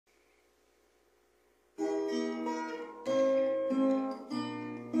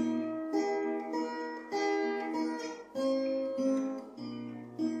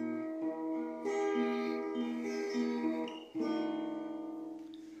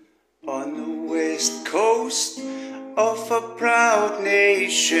coast of a proud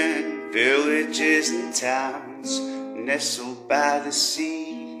nation, villages and towns nestled by the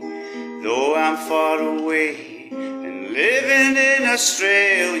sea. Though I'm far away and living in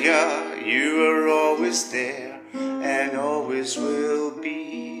Australia, you are always there and always will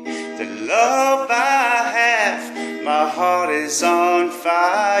be. The love I have, my heart is on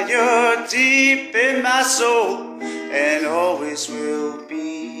fire, deep in my soul, and always will be.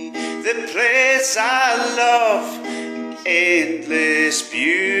 The place I love, endless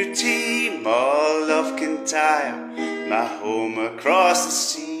beauty, Mull of Kintyre, my home across the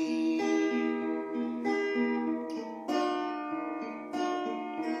sea.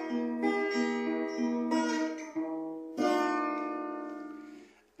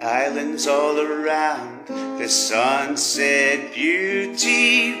 Islands all around, the sunset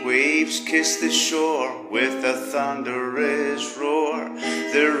beauty, waves kiss the shore with a thunderous roar.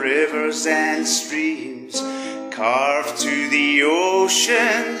 The rivers and streams carved to the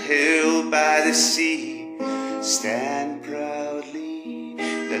ocean, hill by the sea, stand proudly.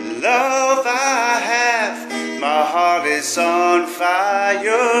 The love I have, my heart is on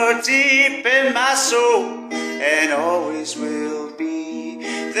fire, deep in my soul, and always will be.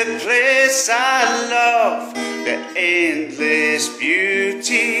 The place I love, the endless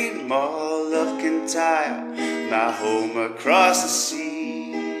beauty, Mull of Kintyre, my home across the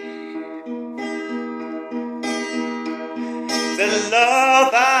sea. The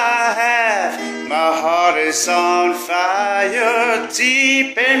love I have, my heart is on fire,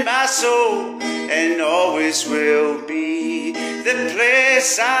 deep in my soul, and always will be. The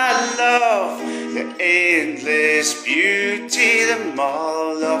place I love, the endless beauty, the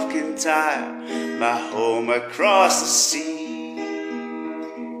Mull of Kintyre, my home across the sea.